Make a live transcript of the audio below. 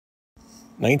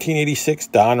1986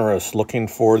 Donruss, looking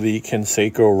for the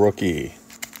Canseco rookie.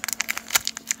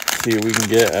 See what we can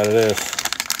get out of this.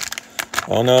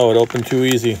 Oh no, it opened too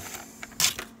easy.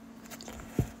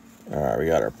 Alright, we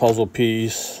got our puzzle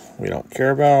piece we don't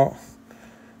care about.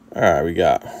 Alright, we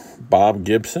got Bob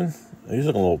Gibson. He's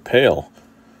looking a little pale.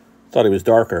 Thought he was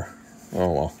darker.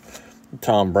 Oh well.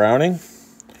 Tom Browning.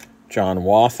 John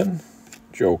Wathen.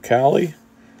 Joe Cowley.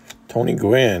 Tony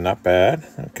Gwynn, not bad.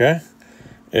 Okay.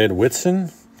 Ed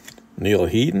Whitson. Neil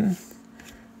Heaton.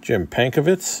 Jim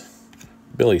Pankovitz.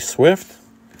 Billy Swift.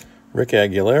 Rick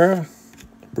Aguilera.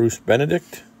 Bruce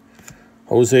Benedict.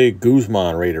 Jose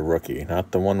Guzman, rated rookie.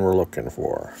 Not the one we're looking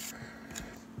for.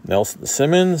 Nelson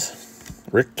Simmons.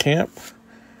 Rick Camp.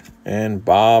 And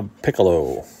Bob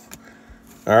Piccolo.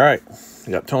 All right.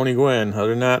 We got Tony Gwynn.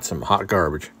 Other than that, some hot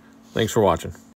garbage. Thanks for watching.